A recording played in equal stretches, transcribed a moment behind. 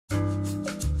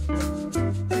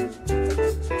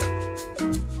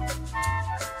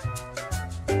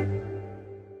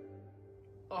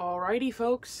Alrighty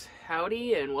folks,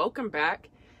 howdy and welcome back.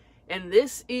 And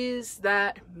this is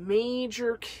that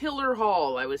major killer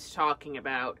haul I was talking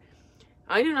about.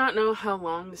 I do not know how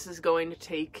long this is going to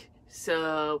take,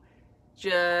 so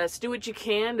just do what you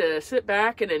can to sit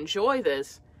back and enjoy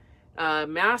this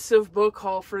massive book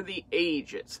haul for the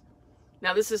ages.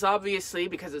 Now this is obviously,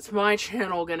 because it's my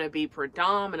channel, going to be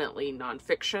predominantly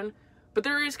nonfiction, but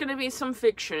there is going to be some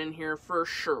fiction in here for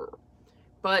sure.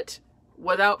 But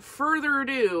without further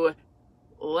ado,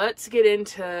 let's get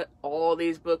into all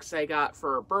these books I got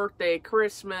for birthday,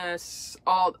 Christmas,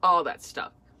 all that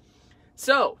stuff.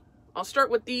 So, I'll start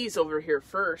with these over here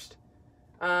first.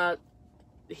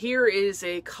 Here is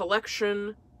a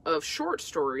collection of short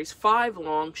stories, 5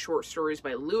 long short stories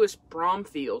by Lewis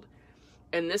Bromfield.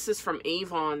 And this is from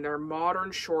Avon, their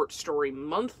Modern Short Story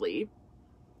Monthly.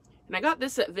 And I got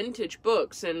this at Vintage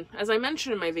Books, and as I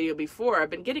mentioned in my video before, I've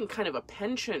been getting kind of a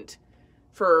penchant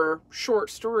for short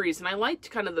stories, and I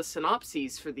liked kind of the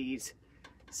synopses for these.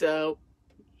 So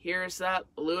here's that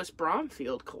Lewis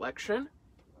Bromfield collection.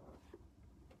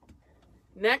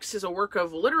 Next is a work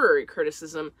of literary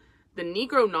criticism, The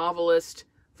Negro Novelist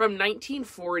from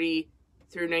 1940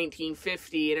 through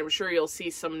 1950, and I'm sure you'll see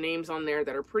some names on there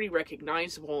that are pretty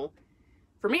recognizable.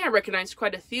 For me, I recognized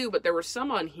quite a few, but there were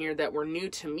some on here that were new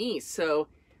to me, so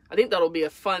I think that'll be a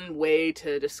fun way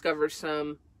to discover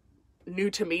some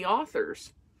new-to-me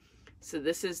authors. So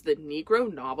this is The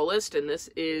Negro Novelist, and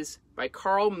this is by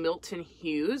Carl Milton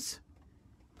Hughes.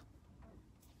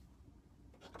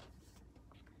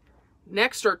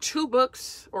 Next are 2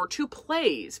 books, or 2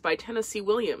 plays, by Tennessee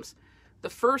Williams. The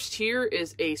first here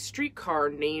is A Streetcar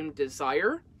Named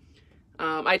Desire.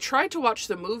 I tried to watch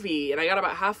the movie, and I got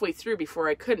about halfway through before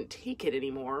I couldn't take it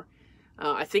anymore.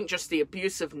 I think just the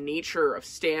abusive nature of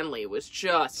Stanley was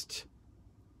just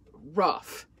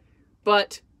rough.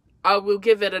 But I will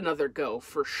give it another go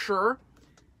for sure.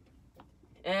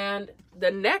 And the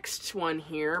next one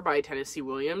here by Tennessee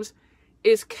Williams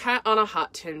is Cat on a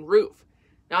Hot Tin Roof.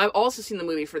 Now, I've also seen the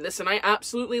movie for this, and I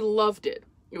absolutely loved it.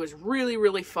 It was really,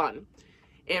 really fun.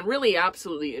 And really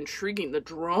absolutely intriguing, the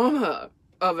drama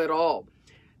of it all.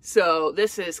 So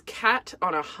this is Cat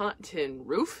on a Hot Tin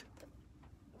Roof.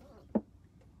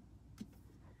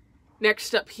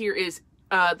 Next up here is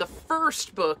the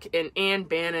first book in Anne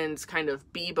Bannon's kind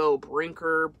of Bebo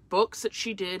Brinker books that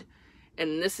she did,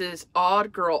 and this is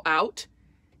Odd Girl Out.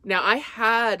 Now, I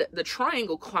had the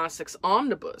Triangle Classics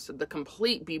Omnibus, the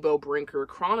complete Bebo Brinker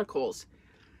Chronicles,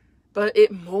 but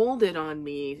it molded on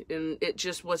me, and it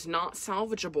just was not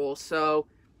salvageable, so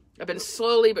I've been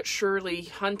slowly but surely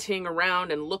hunting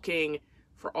around and looking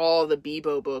for all the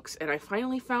Bebo books, and I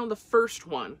finally found the first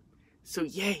one, so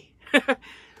yay!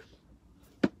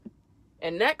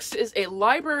 And next is a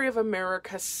Library of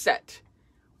America set,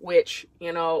 which,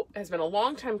 you know, has been a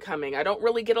long time coming. I don't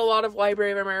really get a lot of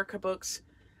Library of America books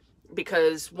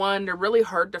because, 1, they're really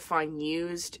hard to find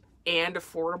used and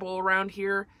affordable around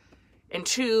here, and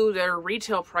 2, their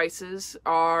retail prices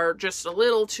are just a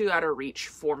little too out of reach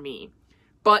for me.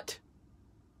 But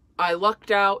I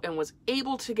lucked out and was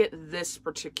able to get this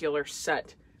particular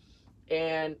set.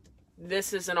 And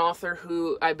this is an author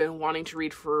who I've been wanting to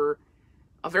read for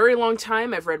a very long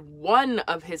time. I've read one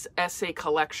of his essay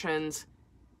collections,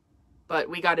 but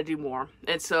we got to do more.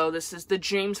 And so this is the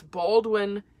James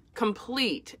Baldwin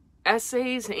Complete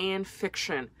Essays and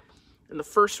Fiction. And the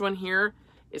first one here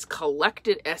is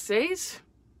Collected Essays.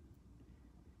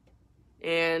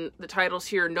 And the titles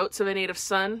here, Notes of a Native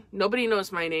Son, Nobody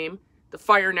Knows My Name, The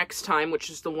Fire Next Time,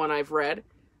 which is the one I've read,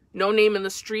 No Name in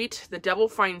the Street, The Devil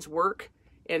Finds Work,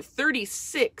 and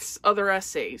 36 other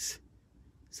essays.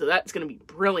 So that's going to be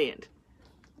brilliant.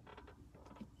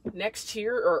 Next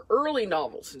here are early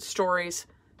novels and stories.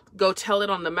 Go Tell It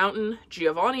on the Mountain,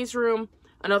 Giovanni's Room,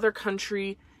 Another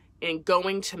Country, and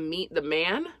Going to Meet the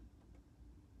Man.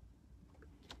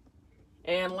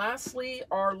 And lastly,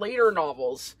 our later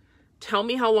novels. Tell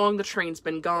Me How Long the Train's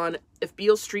Been Gone, If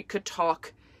Beale Street Could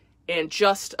Talk, and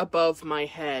Just Above My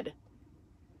Head.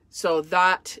 So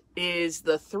that is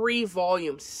the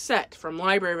 3-volume set from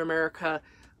Library of America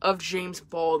of James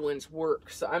Baldwin's work.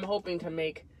 So I'm hoping to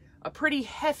make a pretty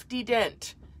hefty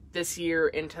dent this year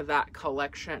into that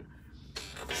collection.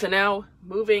 So now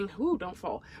moving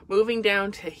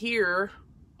down to here,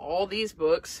 all these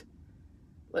books.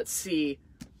 Let's see.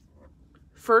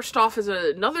 First off is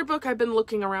another book I've been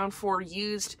looking around for,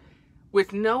 used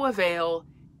with no avail,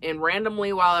 and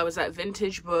randomly while I was at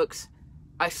Vintage Books,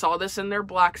 I saw this in their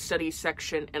Black Studies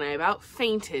section, and I about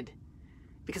fainted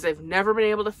because I've never been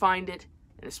able to find it,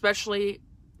 and especially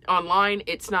online,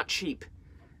 it's not cheap.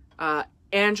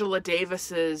 Angela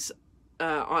Davis's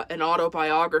an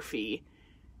autobiography,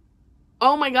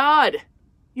 Oh my God,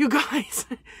 you guys,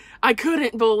 I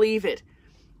couldn't believe it.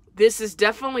 This is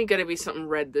definitely going to be something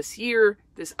read this year.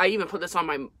 I even put this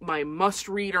on my must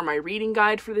read or my reading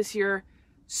guide for this year.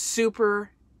 Super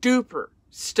duper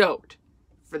stoked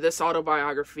for this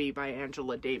autobiography by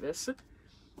Angela Davis.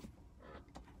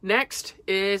 Next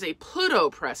is a Pluto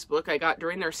Press book I got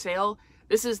during their sale.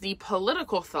 This is The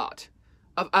Political Thought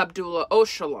of Abdullah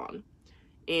Öcalan.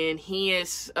 And he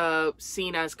is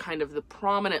seen as kind of the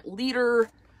prominent leader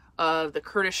of the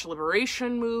Kurdish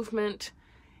liberation movement.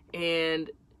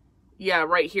 And yeah,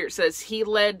 right here it says he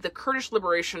led the Kurdish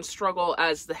liberation struggle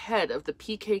as the head of the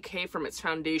PKK from its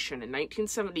foundation in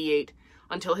 1978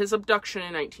 until his abduction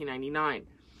in 1999.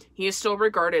 He is still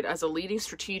regarded as a leading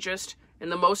strategist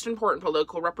and the most important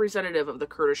political representative of the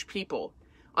Kurdish people.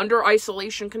 Under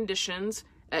isolation conditions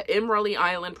at Imrali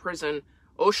Island prison,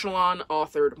 Öcalan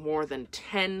authored more than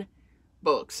 10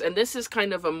 books. And this is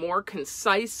kind of a more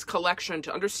concise collection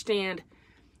to understand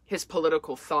his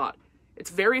political thought. It's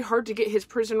very hard to get his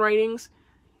prison writings,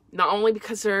 not only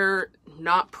because they're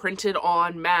not printed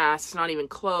en masse, not even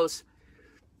close,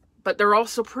 but they're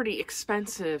also pretty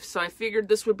expensive. So I figured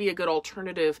this would be a good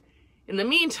alternative in the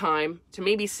meantime to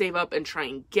maybe save up and try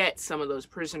and get some of those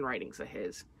prison writings of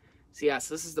his. So yes,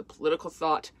 this is The Political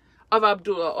Thought of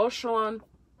Abdullah Öcalan.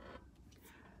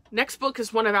 Next book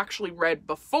is one I've actually read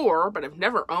before, but I've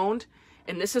never owned.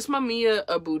 And this is Mumia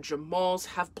Abu-Jamal's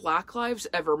Have Black Lives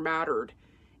Ever Mattered?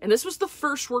 And this was the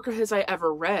first work of his I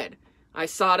ever read. I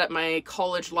saw it at my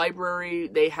college library.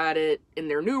 They had it in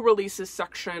their new releases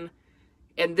section.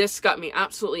 And this got me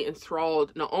absolutely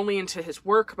enthralled, not only into his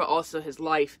work, but also his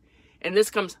life. And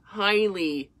this comes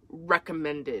highly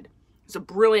recommended. It's a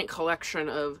brilliant collection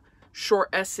of short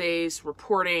essays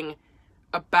reporting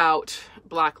about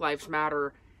Black Lives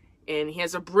Matter. And he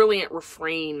has a brilliant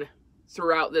refrain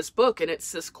throughout this book, and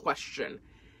it's this question.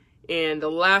 And the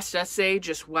last essay,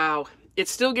 just wow. It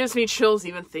still gives me chills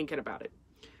even thinking about it.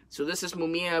 So this is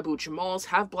Mumia Abu-Jamal's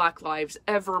Have Black Lives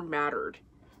Ever Mattered?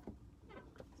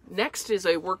 Next is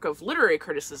a work of literary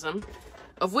criticism,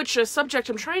 of which a subject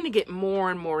I'm trying to get more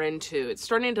and more into. It's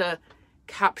starting to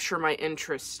capture my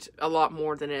interest a lot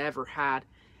more than it ever had.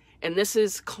 And this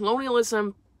is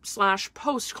Colonialism /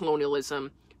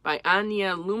 Post-Colonialism by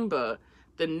Anya Lumba,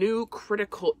 The New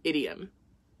Critical Idiom.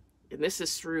 And this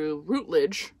is through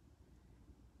Routledge.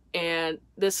 And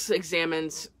this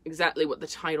examines exactly what the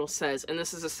title says. And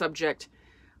this is a subject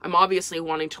I'm obviously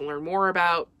wanting to learn more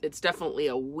about. It's definitely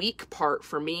a weak part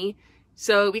for me.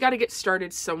 So we got to get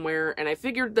started somewhere. And I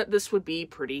figured that this would be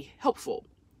pretty helpful.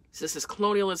 So this is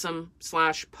Colonialism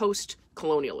 /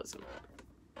 Post-Colonialism.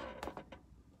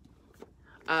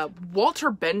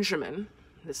 Walter Benjamin,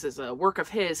 this is a work of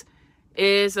his,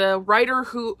 is a writer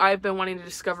who I've been wanting to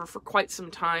discover for quite some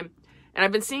time. And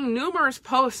I've been seeing numerous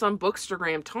posts on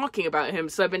Bookstagram talking about him,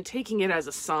 so I've been taking it as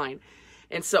a sign.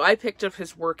 And so I picked up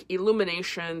his work,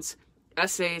 Illuminations,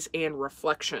 Essays, and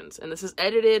Reflections. And this is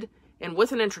edited and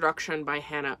with an introduction by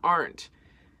Hannah Arendt.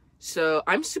 So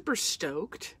I'm super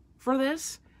stoked for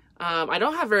this. I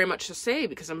don't have very much to say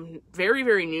because I'm very,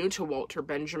 very new to Walter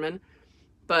Benjamin,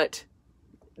 but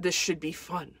this should be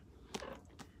fun.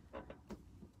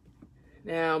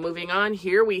 Now, moving on,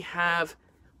 here we have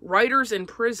Writers in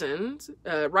Prison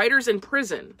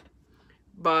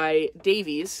by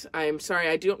Davies. I'm sorry,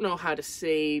 I don't know how to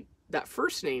say that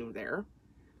first name there,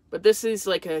 but this is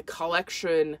like a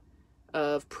collection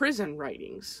of prison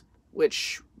writings,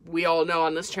 which we all know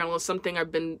on this channel is something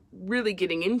I've been really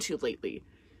getting into lately.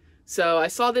 So I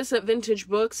saw this at Vintage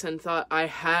Books and thought I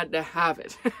had to have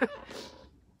it.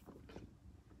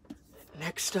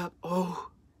 Next up, oh,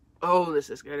 this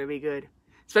is going to be good.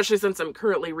 Especially since I'm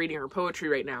currently reading her poetry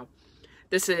right now.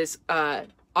 This is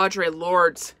Audre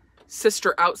Lorde's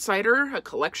Sister Outsider, a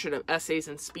collection of essays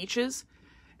and speeches.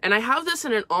 And I have this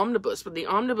in an omnibus, but the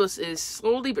omnibus is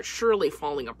slowly but surely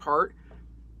falling apart.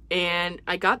 And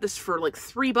I got this for like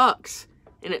 $3,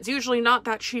 and it's usually not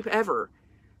that cheap ever.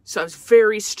 So I was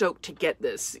very stoked to get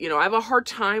this. You know, I have a hard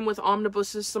time with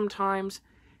omnibuses sometimes,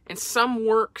 and some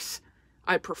works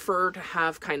I prefer to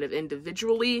have kind of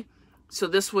individually. So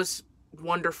this was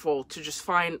wonderful to just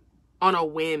find on a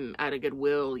whim at a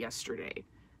Goodwill yesterday.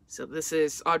 So this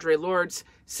is Audre Lorde's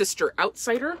Sister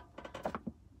Outsider.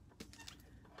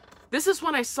 This is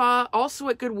one I saw also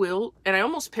at Goodwill, and I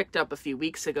almost picked up a few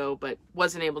weeks ago, but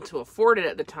wasn't able to afford it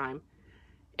at the time.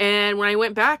 And when I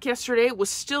went back yesterday, it was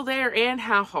still there and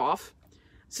half off.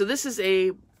 So this is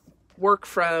a work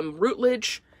from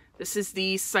Routledge. This is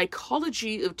The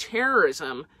Psychology of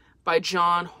Terrorism by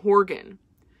John Horgan.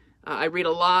 I read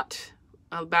a lot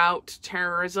about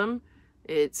terrorism.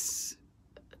 It's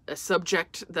a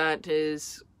subject that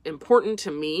is important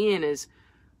to me and is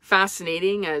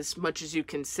fascinating as much as you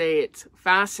can say it's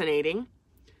fascinating.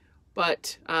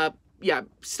 But yeah,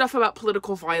 stuff about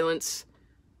political violence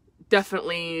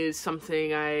definitely is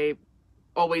something I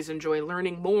always enjoy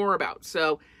learning more about.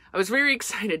 So I was very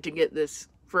excited to get this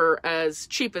for as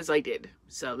cheap as I did.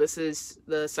 So this is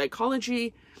The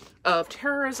Psychology of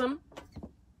Terrorism.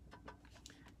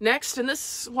 Next, and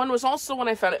this one was also one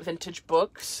I found at Vintage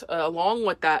Books, along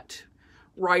with that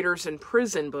Writers in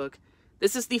Prison book.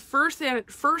 This is the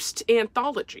first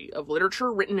anthology of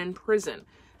literature written in prison.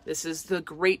 This is The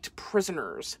Great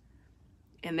Prisoners.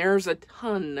 And there's a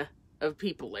ton of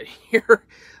people in here,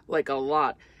 like a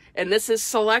lot. And this is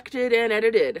selected and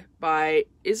edited by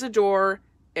Isidore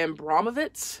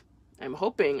Abramovitz. I'm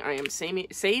hoping I am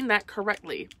saying that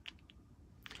correctly.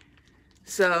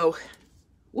 So,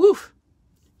 woof.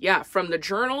 Yeah, from the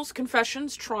journals,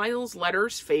 confessions, trials,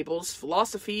 letters, fables,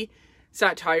 philosophy,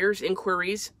 satires,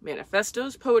 inquiries,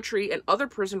 manifestos, poetry, and other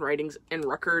prison writings and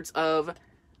records of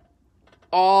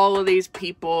all of these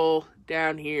people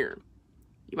down here.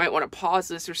 You might want to pause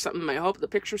this or something. I hope the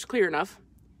picture's clear enough.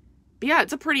 But yeah,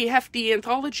 it's a pretty hefty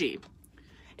anthology.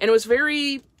 And it was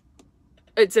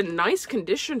it's in nice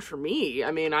condition for me.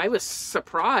 I mean, I was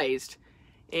surprised.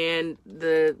 And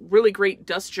the really great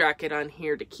dust jacket on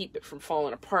here to keep it from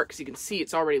falling apart, because you can see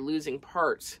it's already losing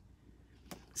parts.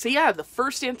 So yeah, the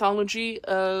first anthology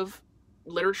of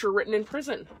literature written in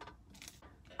prison.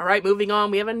 All right, moving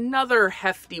on, we have another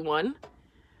hefty one,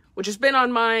 which has been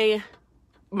on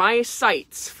my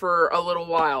sites for a little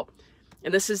while.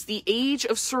 And this is The Age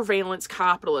of Surveillance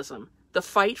Capitalism, The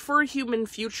Fight for a Human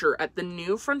Future at the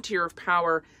New Frontier of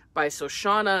Power by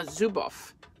Shoshana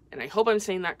Zuboff. And I hope I'm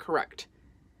saying that correct.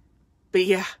 But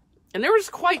yeah, and there was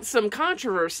quite some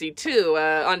controversy too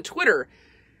on Twitter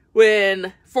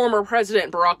when former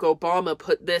President Barack Obama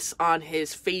put this on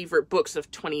his favorite books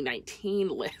of 2019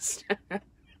 list.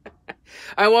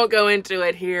 I won't go into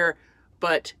it here,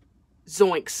 but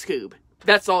zoink Scoob.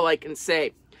 That's all I can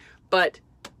say. But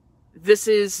this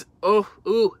is,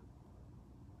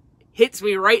 hits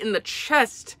me right in the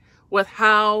chest with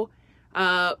how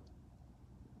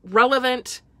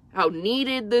relevant, how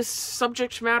needed this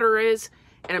subject matter is.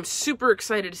 And I'm super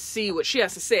excited to see what she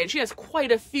has to say. And she has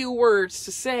quite a few words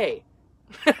to say.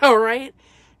 All right?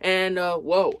 And,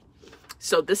 whoa.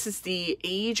 So this is The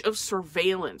Age of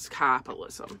Surveillance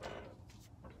Capitalism.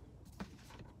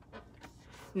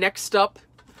 Next up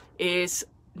is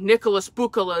Nicholas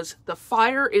Buchal's The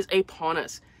Fire is Upon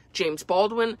Us. James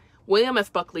Baldwin, William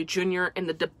F. Buckley Jr., and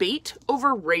the Debate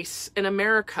Over Race in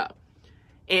America.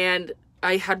 And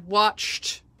I had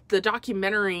watched the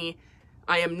documentary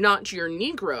I Am Not Your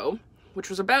Negro, which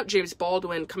was about James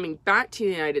Baldwin coming back to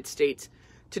the United States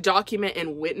to document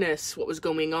and witness what was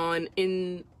going on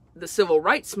in the civil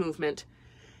rights movement.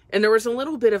 And there was a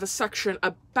little bit of a section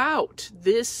about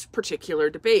this particular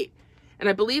debate. And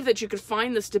I believe that you could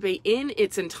find this debate in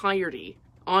its entirety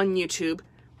on YouTube.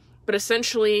 But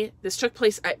essentially, this took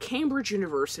place at Cambridge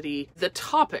University. The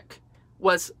topic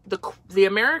was the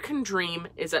American dream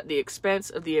is at the expense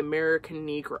of the American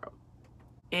Negro.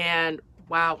 And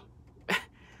wow,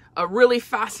 a really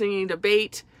fascinating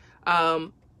debate.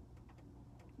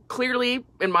 Clearly,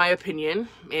 in my opinion,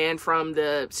 and from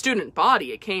the student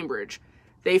body at Cambridge,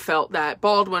 they felt that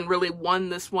Baldwin really won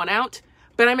this one out.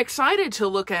 But I'm excited to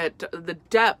look at the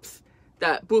depth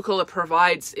that Buchal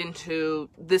provides into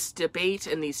this debate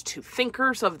and these two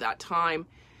thinkers of that time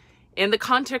and the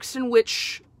context in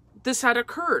which this had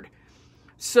occurred.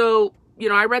 So, you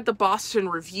know, I read the Boston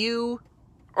Review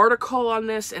article on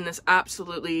this, and this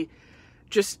absolutely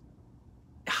just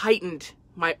heightened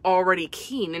my already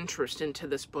keen interest into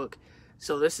this book.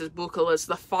 So this is Buchal's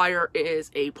The Fire is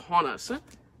Upon Us.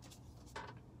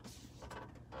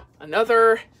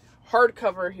 Another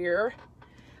hardcover here.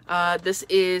 This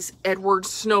is Edward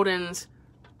Snowden's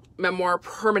memoir,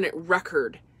 Permanent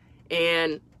Record.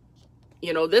 And,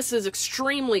 you know, this is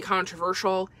extremely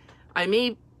controversial. I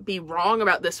may be wrong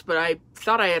about this, but I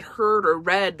thought I had heard or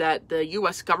read that the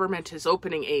U.S. government is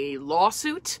opening a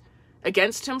lawsuit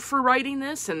against him for writing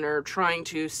this, and they're trying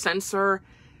to censor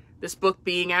this book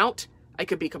being out. I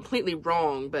could be completely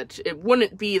wrong, but it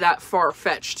wouldn't be that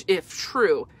far-fetched if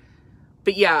true.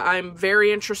 But yeah, I'm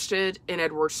very interested in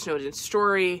Edward Snowden's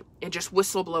story and just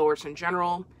whistleblowers in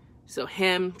general. So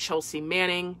him, Chelsea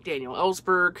Manning, Daniel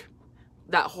Ellsberg,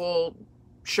 that whole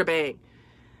shebang.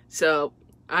 So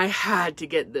I had to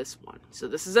get this one. So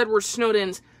this is Edward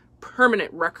Snowden's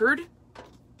Permanent Record.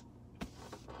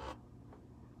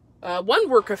 One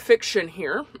work of fiction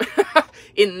here,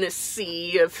 in this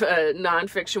sea of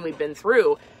nonfiction we've been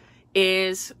through,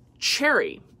 is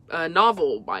Cherry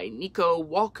novel by Nico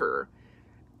Walker.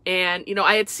 And, you know,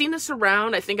 I had seen this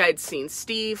around. I think I had seen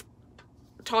Steve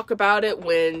talk about it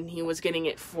when he was getting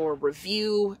it for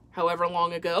review however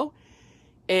long ago.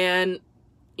 And,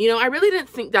 you know, I really didn't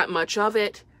think that much of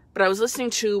it, but I was listening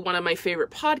to one of my favorite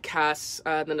podcasts,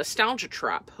 The Nostalgia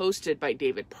Trap, hosted by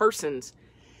David Parsons,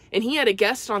 and he had a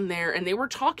guest on there, and they were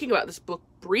talking about this book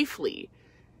briefly,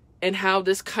 and how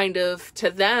this kind of, to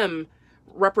them,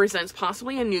 represents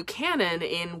possibly a new canon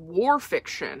in war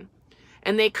fiction.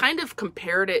 And they kind of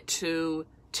compared it to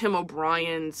Tim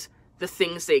O'Brien's The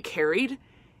Things They Carried,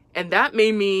 and that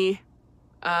made me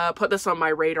put this on my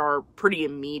radar pretty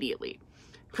immediately.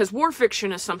 Because war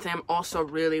fiction is something I'm also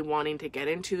really wanting to get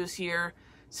into this year.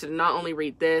 So to not only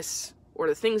read this, or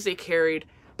The Things They Carried,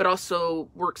 but also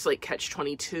works like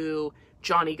Catch-22,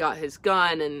 Johnny Got His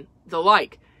Gun, and the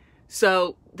like.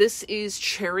 So this is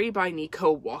Cherry by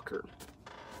Nico Walker.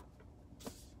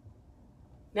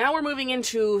 Now we're moving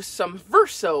into some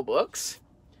Verso books.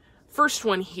 First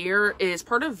one here is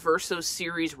part of Verso's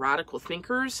series Radical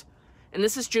Thinkers. And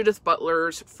this is Judith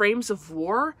Butler's Frames of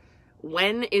War,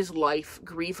 When is Life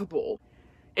Grievable?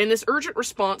 In this urgent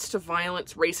response to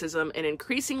violence, racism, and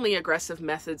increasingly aggressive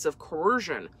methods of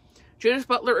coercion, Judith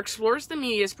Butler explores the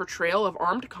media's portrayal of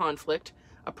armed conflict,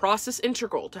 a process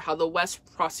integral to how the West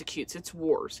prosecutes its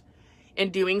wars. In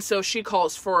doing so, she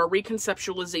calls for a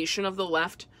reconceptualization of the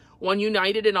left, one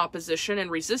united in opposition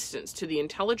and resistance to the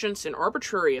intelligence and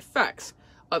arbitrary effects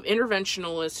of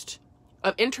interventionist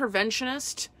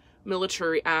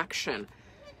military action.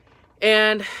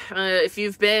 And if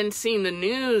you've been seeing the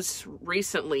news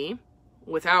recently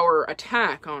with our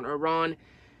attack on Iran,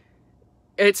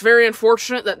 it's very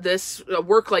unfortunate that a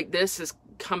work like this has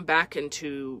come back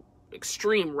into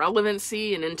extreme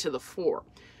relevancy and into the fore.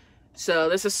 So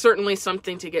this is certainly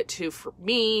something to get to for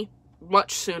me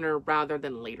much sooner rather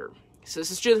than later. So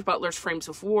this is Judith Butler's Frames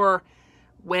of War,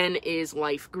 When is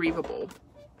Life Grievable?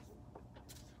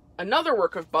 Another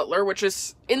work of Butler, which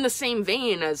is in the same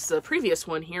vein as the previous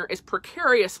one here, is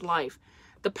Precarious Life,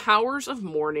 The Powers of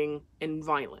Mourning and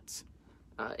Violence.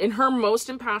 In her most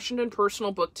impassioned and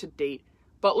personal book to date,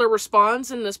 Butler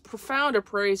responds in this profound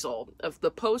appraisal of the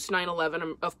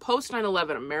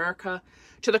post-9/11 America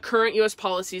to the current U.S.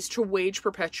 policies to wage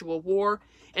perpetual war,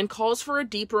 and calls for a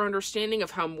deeper understanding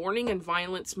of how mourning and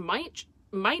violence might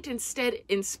instead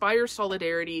inspire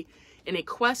solidarity in a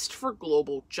quest for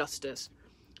global justice.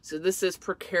 So this is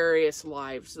Precarious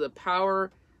Lives, the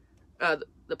Powers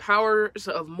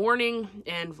of Mourning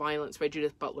and Violence by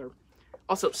Judith Butler.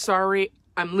 Also, sorry,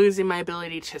 I'm losing my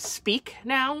ability to speak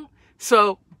now,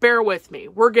 so bear with me.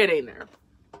 We're getting there.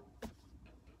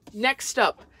 Next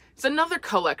up is another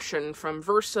collection from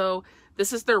Verso.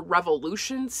 This is their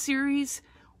Revolution series,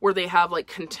 where they have like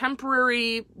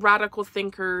contemporary radical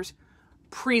thinkers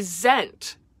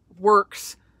present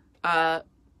works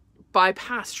by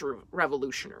past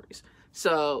revolutionaries.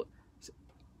 So,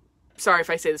 sorry if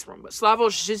I say this wrong, but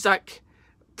Slavoj Žižek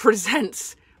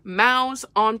presents Mao's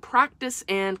On Practice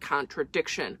and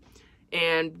Contradiction.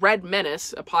 And Red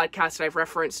Menace, a podcast that I've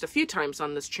referenced a few times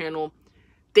on this channel,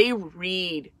 they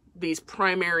read these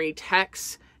primary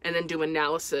texts and then do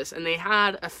analysis. And they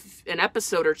had an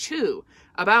episode or two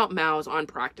about Mao's On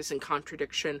Practice and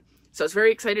Contradiction. So I was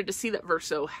very excited to see that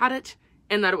Verso had it,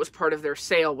 and that it was part of their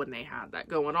sale when they had that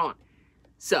going on.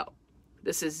 So,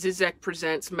 this is Zizek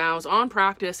Presents Mao's On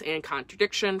Practice and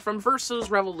Contradiction from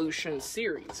Verso's Revolution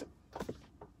series.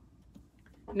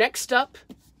 Next up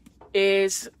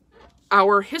is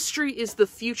Our History is the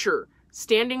Future,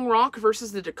 Standing Rock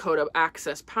versus the Dakota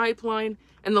Access Pipeline,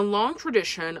 and the Long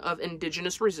Tradition of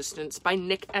Indigenous Resistance by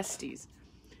Nick Estes.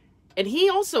 And he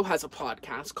also has a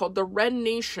podcast called the Red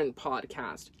Nation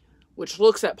Podcast, which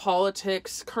looks at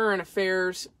politics, current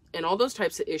affairs, and all those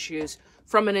types of issues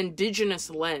from an indigenous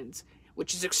lens,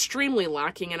 which is extremely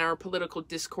lacking in our political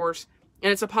discourse,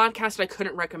 and it's a podcast I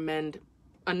couldn't recommend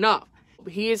enough.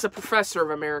 He is a professor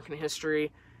of American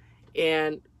history,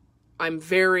 and I'm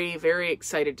very, very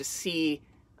excited to see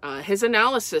his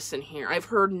analysis in here. I've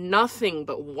heard nothing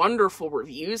but wonderful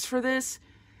reviews for this,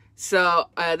 so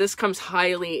this comes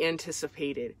highly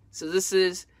anticipated. So this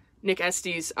is Nick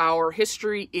Estes' Our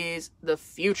History is the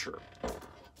Future.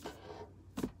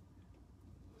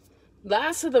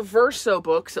 Last of the Verso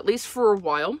books, at least for a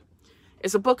while,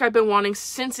 is a book I've been wanting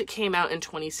since it came out in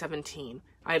 2017.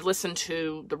 I had listened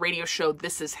to the radio show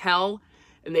This Is Hell,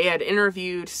 and they had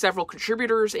interviewed several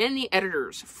contributors and the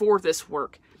editors for this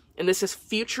work. And this is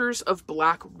Futures of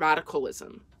Black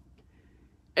Radicalism.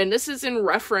 And this is in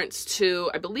reference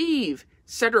to, I believe,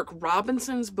 Cedric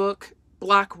Robinson's book,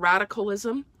 Black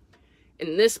Radicalism.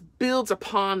 And this builds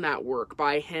upon that work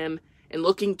by him and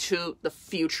looking to the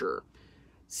future.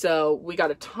 So we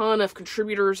got a ton of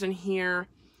contributors in here.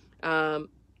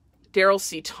 Daryl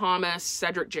C. Thomas,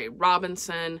 Cedric J.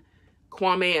 Robinson,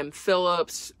 Kwame M.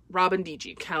 Phillips, Robin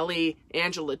D.G. Kelly,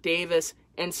 Angela Davis,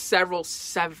 and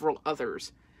several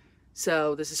others.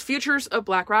 So this is Futures of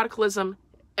Black Radicalism,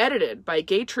 edited by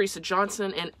Gay Teresa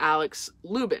Johnson and Alex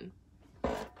Lubin.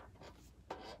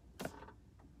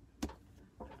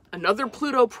 Another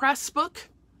Pluto Press book.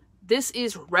 This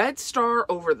is Red Star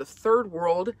Over the Third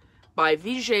World by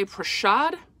Vijay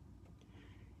Prashad.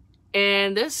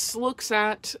 And this looks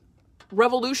at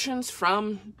revolutions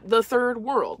from the third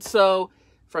world. So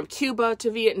from Cuba to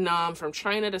Vietnam, from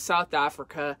China to South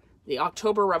Africa, the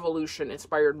October Revolution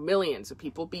inspired millions of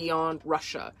people beyond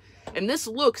Russia. And this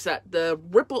looks at the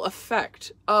ripple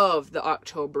effect of the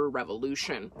October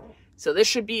Revolution. So this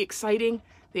should be exciting.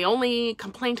 The only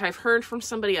complaint I've heard from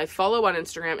somebody I follow on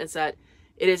Instagram is that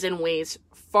it is in ways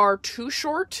far too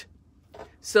short.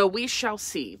 So we shall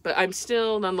see. But I'm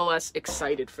still nonetheless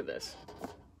excited for this.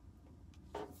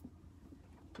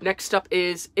 Next up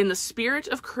is In the Spirit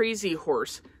of Crazy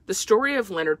Horse, the story of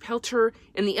Leonard Peltier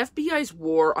and the FBI's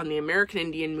war on the American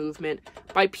Indian movement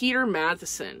by Peter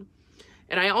Matheson.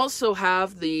 And I also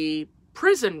have the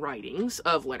prison writings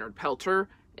of Leonard Peltier.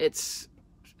 Its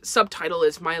subtitle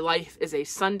is My Life is a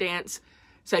Sundance.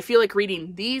 So I feel like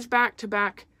reading these back to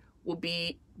back will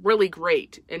be really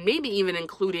great. And maybe even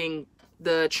including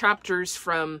the chapters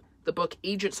from the book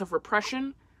Agents of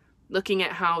Repression, looking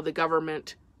at how the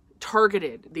government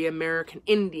targeted the American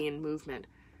Indian movement.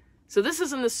 So this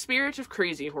is In the Spirit of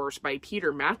Crazy Horse by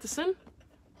Peter Matheson.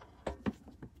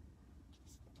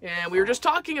 And we were just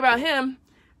talking about him.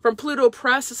 From Pluto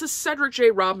Press, this is Cedric J.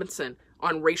 Robinson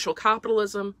on racial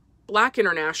capitalism, Black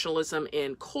internationalism,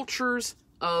 and cultures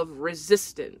of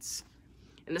resistance.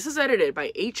 And this is edited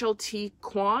by H.L.T.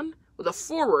 Kwan with a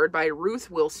foreword by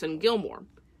Ruth Wilson Gilmore.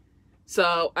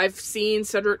 So I've seen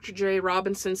Cedric J.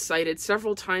 Robinson cited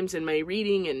several times in my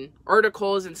reading and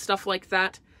articles and stuff like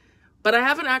that, but I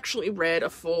haven't actually read a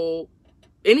full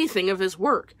anything of his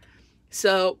work.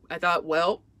 So I thought,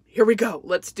 well, here we go.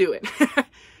 Let's do it.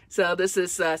 So this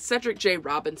is Cedric J.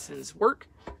 Robinson's work.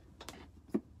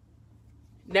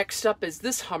 Next up is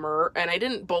this Hummer, and I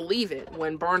didn't believe it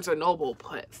when Barnes & Noble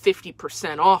put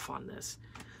 50% off on this.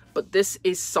 But this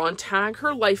is Sontag,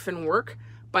 Her Life and Work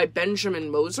by Benjamin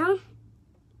Moser.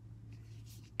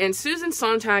 And Susan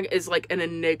Sontag is like an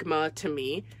enigma to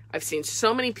me. I've seen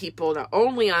so many people, not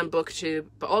only on BookTube,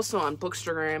 but also on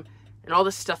Bookstagram, and all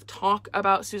this stuff talk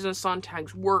about Susan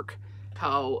Sontag's work,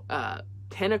 how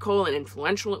pinnacle and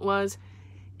influential it was.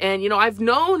 And, you know, I've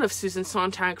known of Susan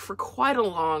Sontag for quite a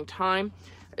long time.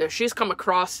 She's come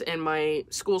across in my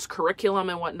school's curriculum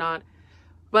and whatnot.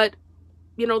 But,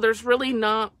 you know, there's really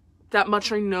not that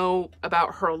much I know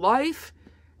about her life.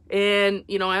 And,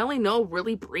 you know, I only know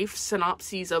really brief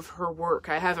synopses of her work.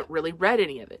 I haven't really read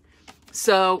any of it.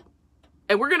 So,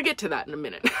 and we're going to get to that in a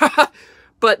minute.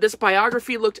 But this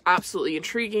biography looked absolutely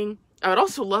intriguing. I would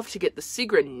also love to get the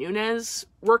Sigrid Nunez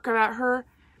work about her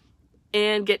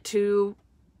and get to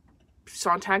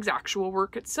Sontag's actual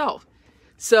work itself.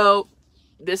 So,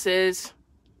 this is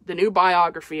the new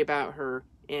biography about her,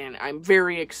 and I'm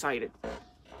very excited.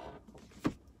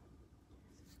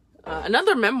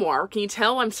 Another memoir, can you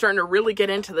tell I'm starting to really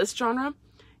get into this genre,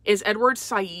 is Edward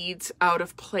Said's Out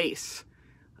of Place.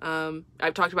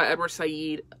 I've talked about Edward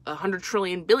Said 100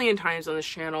 trillion billion times on this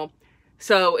channel,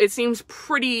 so it seems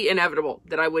pretty inevitable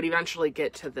that I would eventually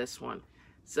get to this one.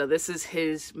 So this is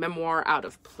his memoir, Out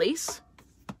of Place.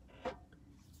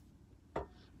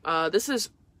 This is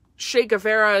Che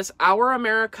Guevara's Our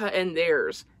America and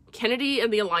Theirs, Kennedy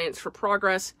and the Alliance for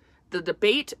Progress, the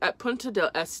Debate at Punta del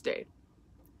Este.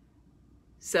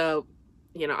 So,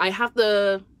 you know, I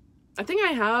think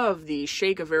I have the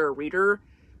Che Guevara reader,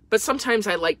 but sometimes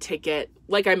I like to get,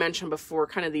 like I mentioned before,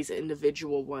 kind of these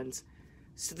individual ones.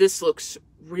 So this looks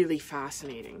really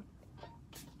fascinating.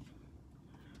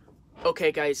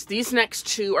 Okay, guys, these next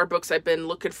two are books I've been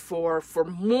looking for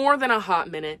more than a hot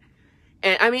minute.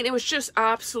 And, I mean, it was just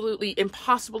absolutely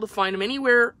impossible to find them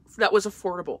anywhere that was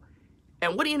affordable.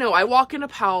 And what do you know? I walk into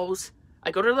Powell's,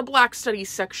 I go to the Black Studies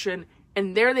section,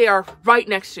 and there they are right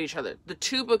next to each other. The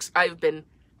two books that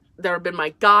have been my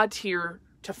god tier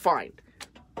to find.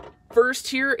 First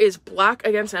here is Black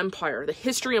Against Empire, The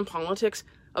History and Politics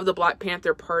of the Black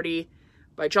Panther Party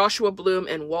by Joshua Bloom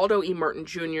and Waldo E. Martin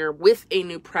Jr. with a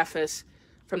new preface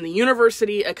from the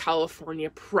University of California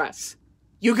Press.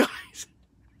 You guys,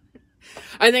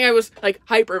 I think I was like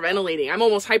hyperventilating. I'm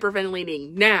almost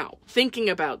hyperventilating now, thinking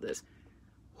about this.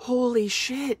 Holy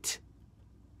shit.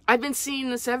 I've been seeing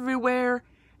this everywhere.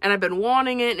 and I've been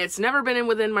wanting it, and it's never been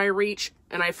within my reach,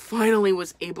 and I finally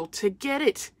was able to get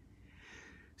it.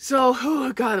 So,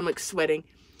 oh god, I'm like sweating.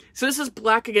 So this is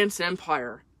Black Against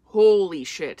Empire. Holy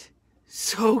shit.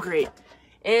 So great.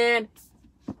 And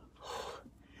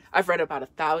I've read about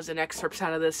 1,000 excerpts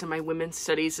out of this in my women's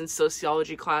studies and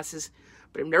sociology classes,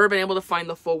 but I've never been able to find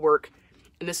the full work.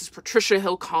 And this is Patricia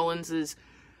Hill Collins's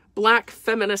Black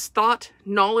Feminist Thought,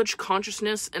 Knowledge,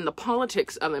 Consciousness, and the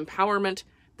Politics of Empowerment,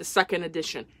 the 2nd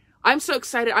edition. I'm so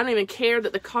excited. I don't even care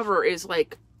that the cover is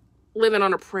like living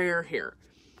on a prayer here.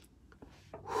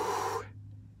 Whew.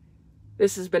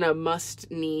 This has been a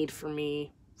must-need for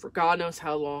me for God knows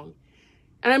how long.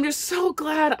 And I'm just so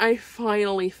glad I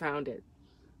finally found it.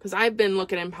 Because I've been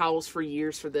looking in Powell's for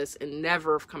years for this and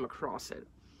never have come across it.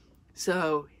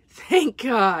 So, thank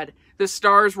God the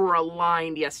stars were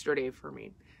aligned yesterday for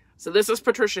me. So this is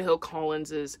Patricia Hill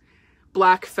Collins's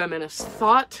Black Feminist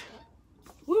Thought.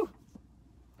 Woo.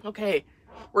 Okay,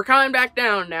 we're coming back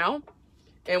down now.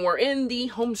 And we're in the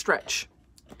home stretch.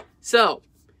 So,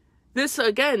 this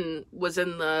again was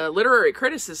in the literary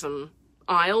criticism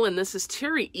aisle. And this is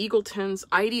Terry Eagleton's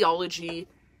Ideology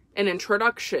and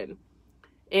Introduction.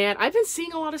 And I've been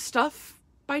seeing a lot of stuff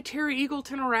by Terry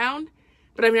Eagleton around,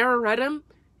 but I've never read him.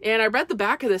 And I read the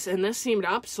back of this, and this seemed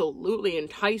absolutely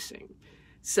enticing.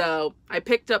 So I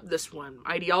picked up this one,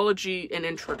 Ideology and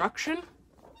Introduction.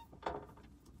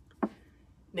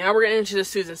 Now we're getting into the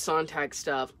Susan Sontag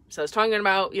stuff. So I was talking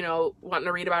about, you know, wanting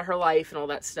to read about her life and all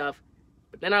that stuff.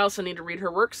 But then I also need to read her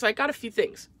work, so I got a few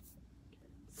things.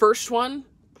 First one,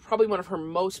 probably one of her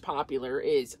most popular,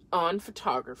 is On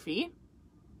Photography.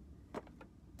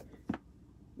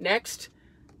 Next,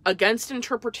 Against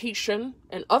Interpretation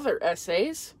and Other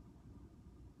Essays.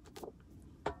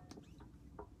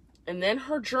 And then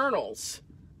her journals.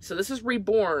 So this is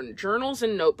Reborn, Journals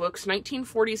and Notebooks,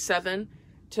 1947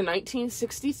 to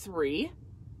 1963.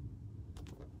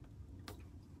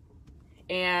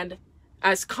 And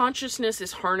As Consciousness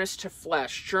is Harnessed to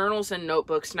Flesh, Journals and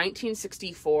Notebooks,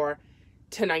 1964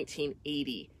 to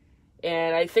 1980.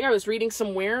 And I think I was reading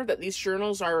somewhere that these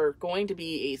journals are going to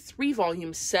be a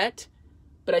 3-volume set,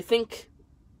 but I think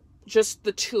just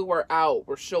the 2 are out.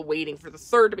 We're still waiting for the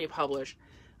 3rd to be published.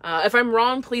 If I'm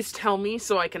wrong, please tell me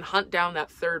so I can hunt down that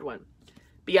 3rd one.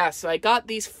 But yeah, so I got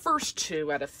these first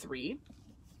 2 out of 3.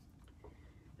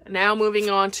 Now moving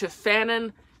on to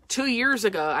Fanon. 2 years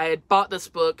ago, I had bought this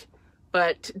book,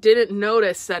 but didn't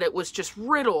notice that it was just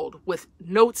riddled with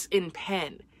notes in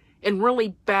pen, and really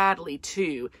badly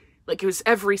too. Like, it was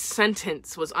every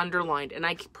sentence was underlined, and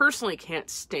I personally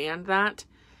can't stand that.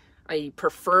 I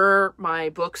prefer my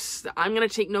books that I'm going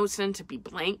to take notes in to be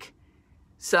blank.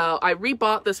 So I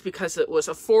rebought this because it was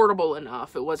affordable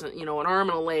enough. It wasn't, you know, an arm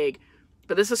and a leg.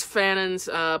 But this is Fanon's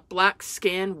Black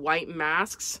Skin, White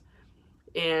Masks,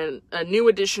 and a new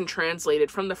edition translated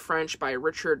from the French by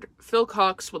Richard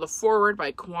Philcox with a foreword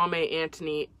by Kwame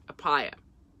Anthony Appiah.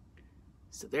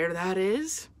 So there that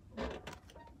is.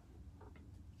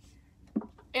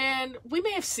 And we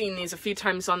may have seen these a few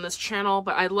times on this channel,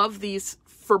 but I love these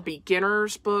for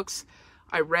beginners books.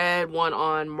 I read one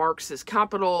on Marx's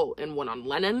Capital and one on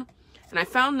Lenin. And I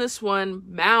found this one,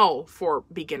 Mao, for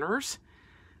beginners.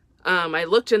 I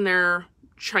looked in their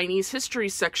Chinese history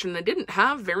section. They didn't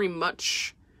have very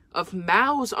much of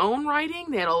Mao's own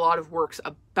writing. They had a lot of works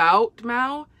about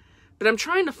Mao. But I'm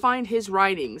trying to find his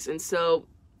writings. And so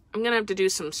I'm going to have to do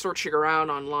some searching around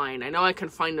online. I know I can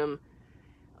find them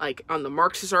like on the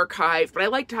Marxist archive, but I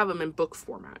like to have them in book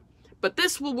format. But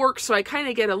this will work so I kind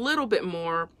of get a little bit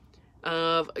more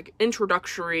of an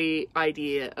introductory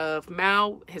idea of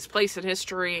Mao, his place in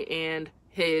history, and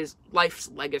his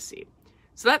life's legacy.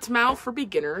 So that's Mao for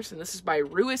beginners, and this is by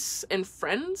Ruiz and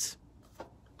Friends.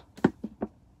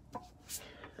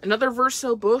 Another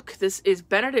Verso book. This is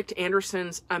Benedict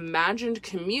Anderson's Imagined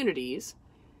Communities.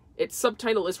 Its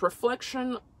subtitle is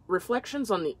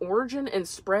Reflections on the Origin and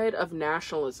Spread of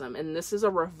Nationalism, and this is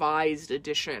a revised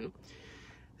edition.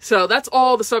 So that's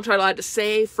all the subtitle I had to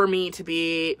say for me to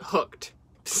be hooked.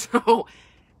 So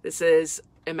this is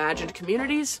Imagined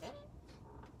Communities.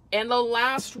 And the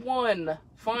last one,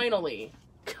 finally,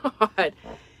 God,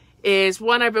 is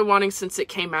one I've been wanting since it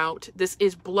came out. This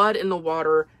is Blood in the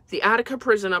Water, The Attica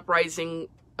Prison Uprising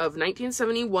of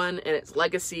 1971 and Its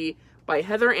Legacy by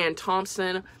Heather Ann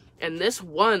Thompson. And this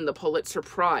won the Pulitzer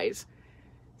Prize.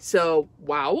 So,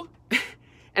 wow.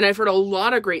 And I've heard a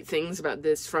lot of great things about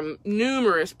this from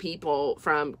numerous people,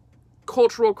 from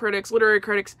cultural critics, literary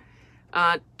critics,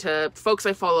 to folks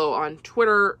I follow on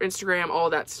Twitter, Instagram, all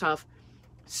that stuff.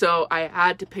 So I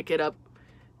had to pick it up.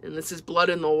 And this is Blood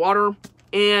in the Water.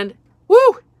 And,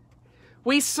 woo!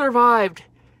 We survived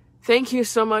Thank you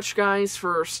so much, guys,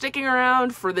 for sticking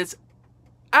around for this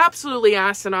absolutely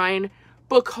asinine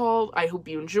book haul. I hope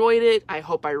you enjoyed it. I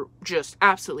hope I just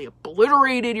absolutely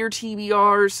obliterated your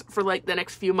TBRs for like the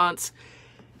next few months.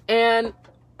 And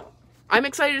I'm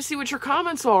excited to see what your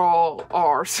comments all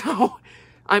are. So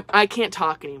I can't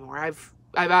talk anymore. I've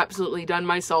absolutely done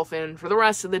myself in for the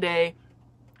rest of the day.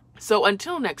 So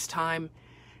until next time,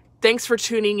 thanks for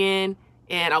tuning in,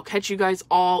 and I'll catch you guys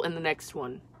all in the next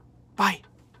one. Bye.